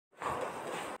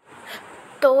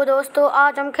तो दोस्तों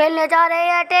आज हम खेलने जा रहे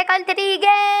हैं टेकन 3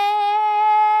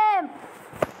 गेम।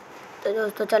 तो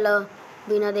दोस्तों चलो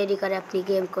बिना देरी करे अपनी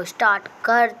गेम को स्टार्ट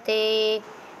करते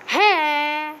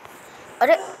हैं।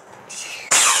 अरे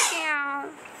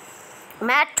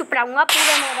मैं चुप रहूँगा,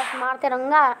 पूरे में बस मारते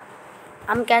रहूँगा।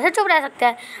 हम कैसे चुप रह सकते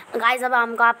हैं गाइस। अब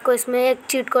हम आपको इसमें एक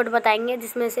चीट कोड बताएंगे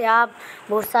जिसमें से आप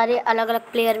बहुत सारे अलग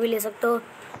अलग प्लेयर भी ले सकते हो।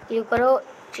 ये करो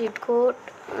चीट कोड,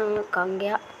 कहाँ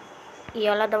गया, ये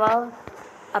वाला दबाओ,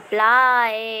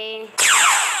 अप्लाई।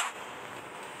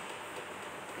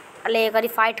 अरे एक बारी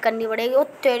फाइट करनी पड़ेगी। ओ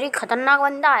तेरी खतरनाक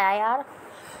बंदा आया यार।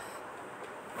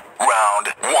 Round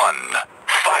 1,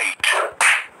 fight.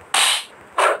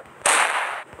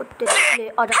 ओ तेरी ले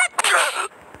आजा।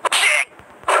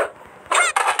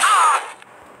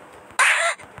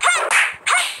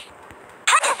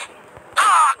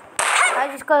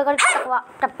 गाइस इसको एक बार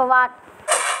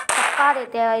टपका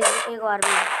देते हैं एक बार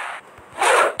में।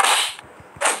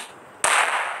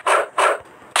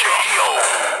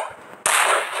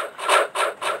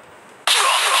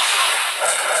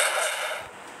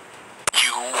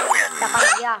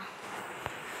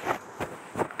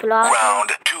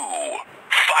 Round 2,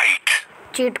 fight.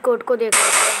 चीट कोड को देख लेते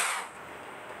हैं।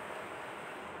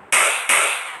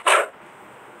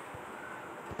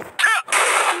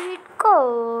 चीट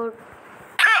कोड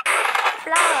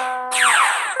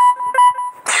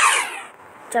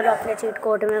चलो अपने चीट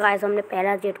कोड में गाइस हमने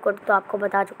पहला चीट कोड तो आपको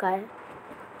बता चुका है।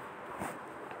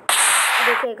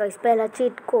 देखिए गाइस पहला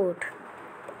चीट कोड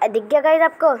दिख गया गाइस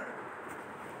आपको।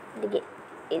 देखिए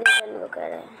इधर चलने को कह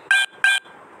रहे हैं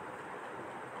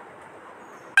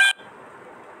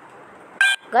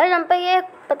गाइस। हम पे ये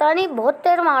पता नहीं बहुत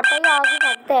तेज मारता है, आगे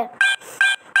भागते हैं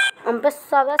हम पे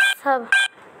सब।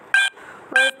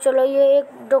 चलो ये एक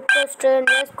डॉक्टर स्ट्रेंज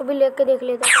है, इसको भी लेके देख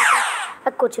लेते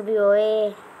हैं कुछ भी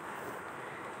होए।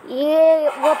 ये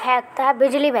वो फेंकता है,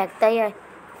 बिजली फेंकता है ये।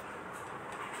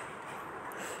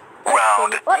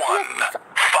 Round 1,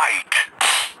 fight.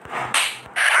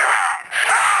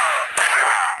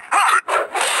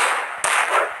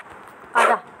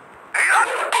 आजा।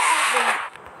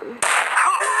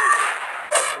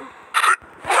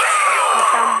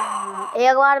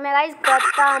 एक बार में गाइस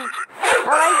खत्म।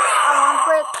 गाइस अब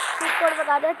हमको एक चीट कोड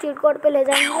बता दे, चीट कोड पे ले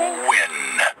जाएंगे। You win.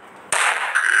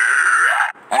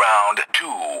 Round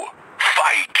 2,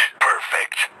 fight.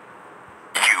 Perfect.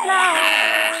 You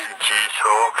lose.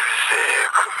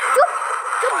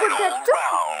 Final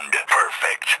round.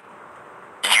 Perfect.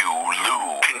 You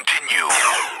lose. Continue.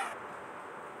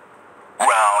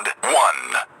 Round 1,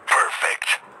 perfect.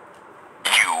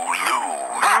 You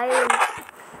lose.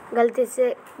 गलती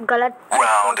से गलत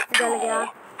Round जल 2, गया।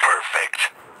 perfect.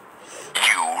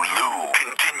 You lose.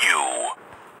 Continue.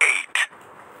 8,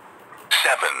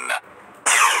 7.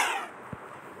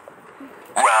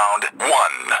 Round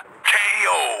 1,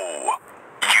 KO.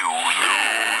 You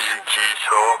lose.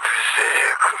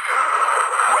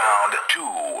 Round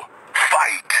 2,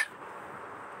 fight.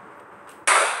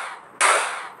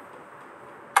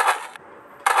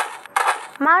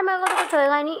 मार मेरे को तो कुछ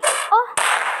होएगा ही नहीं। ओह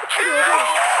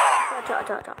अच्छा।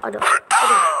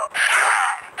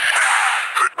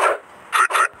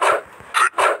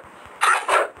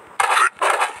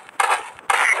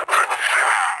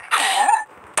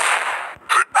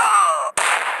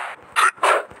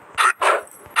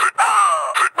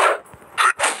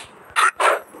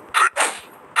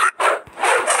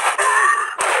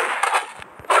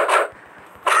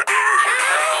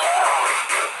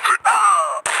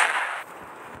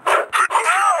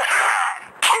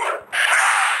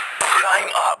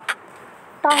 Time up.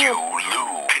 You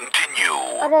lose. Continue.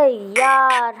 अरे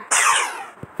यार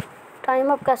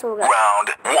टाइम अप कैसे हो गया। Round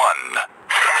 1,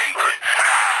 fight.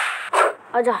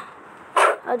 आजा।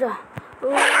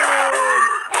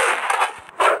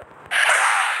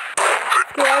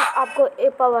 गाइस आपको ए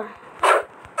पावर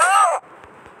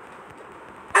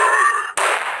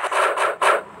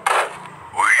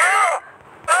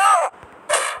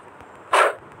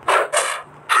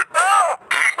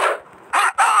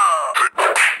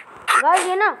गाइस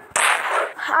ये ना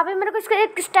अभी मेरे को इसका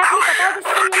एक स्टेप नहीं पता है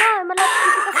जिससे ये ना मतलब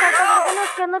किसी का सर पकड़ ना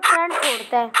उसके अंदर करंट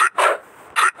छोड़ता है।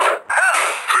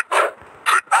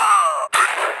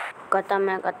 खत्म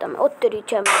है। ओ तेरी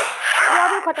चम ये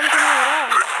अभी खत्म क्यों नहीं हो रहा है।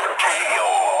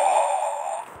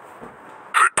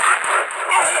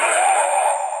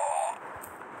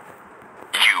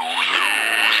 You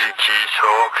lose.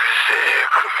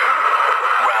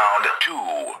 Round 2,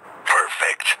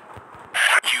 perfect.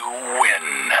 You win.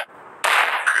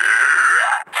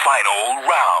 Final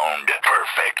round,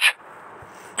 perfect.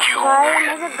 You भाई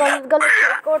win. मुझे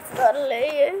गलत कोड्स कर ले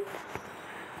ये।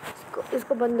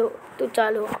 इसको बंद हो, तू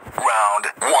चालू। Round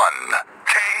 1.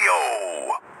 KO.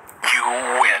 You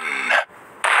win.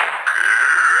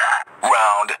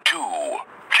 Round 2.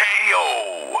 KO.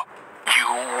 You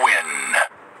win.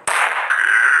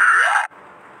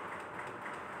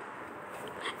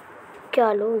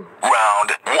 क्या लो? Round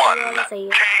 1. सही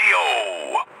है। KO.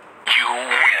 You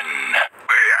win.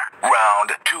 Round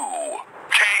 2.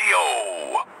 KO.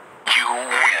 You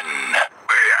win.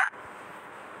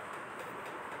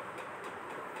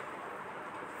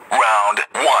 Round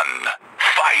 1.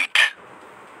 Fight.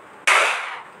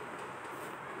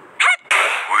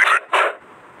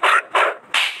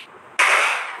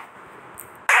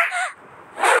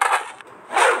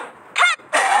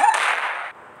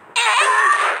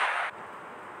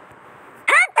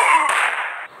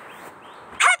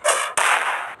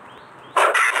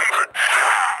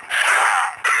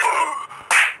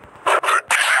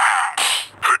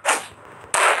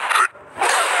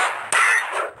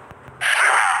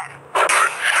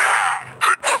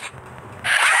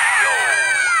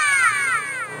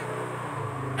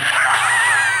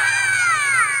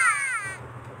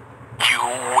 You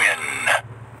win.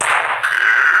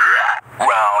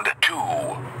 Round 2.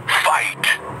 Fight.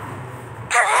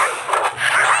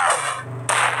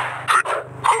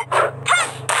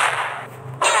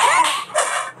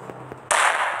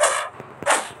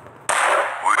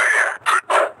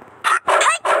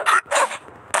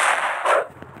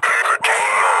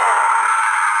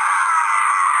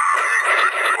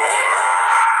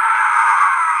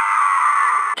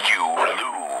 You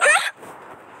lose.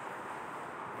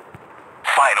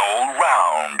 Final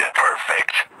round.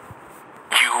 Perfect.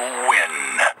 You win.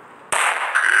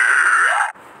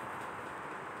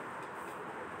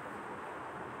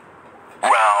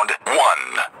 Round 1.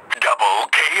 Double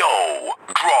KO.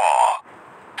 Draw.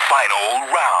 Final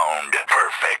round.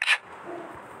 Perfect.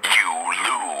 You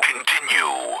lose.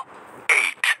 Continue.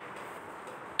 8,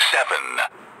 7,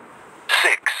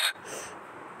 6,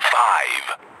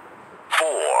 5,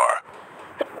 4,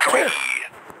 3,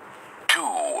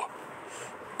 2,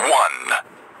 1.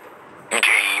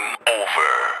 Game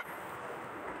over.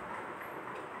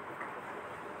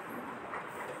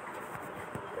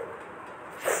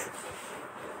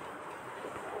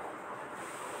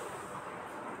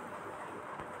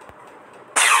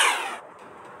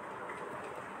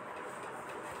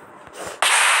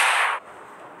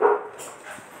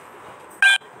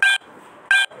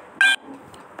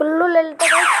 Pullu ले लेता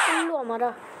है, पुल्लू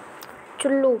हमारा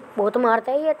चुल्लू बहुत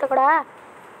मारता है, ये तगड़ा है,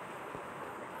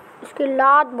 इसकी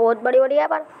लात बहुत बड़ी बड़ी है,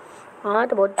 पर हाँ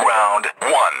तो बहुत। Round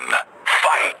 1.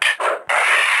 Fight.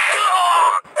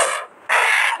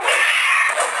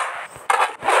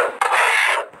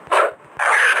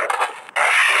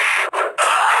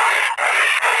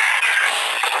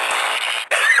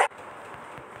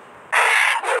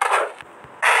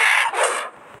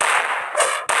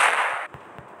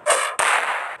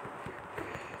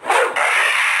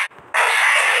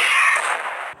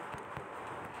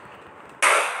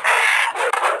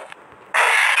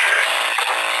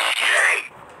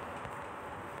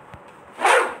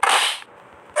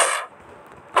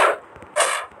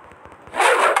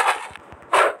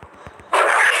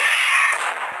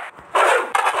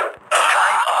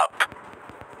 Time up.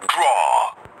 Draw.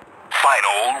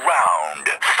 Final round.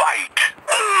 Fight.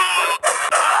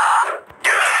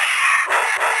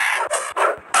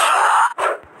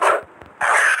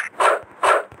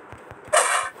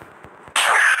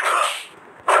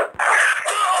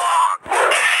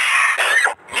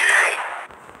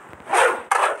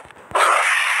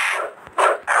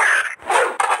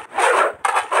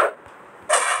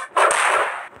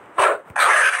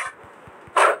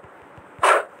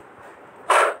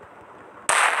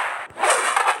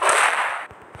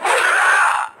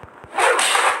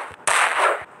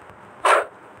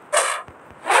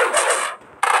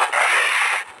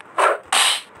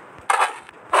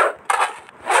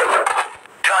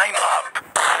 Time up.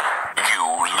 You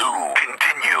lose.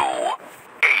 Continue.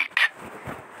 8,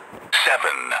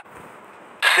 7,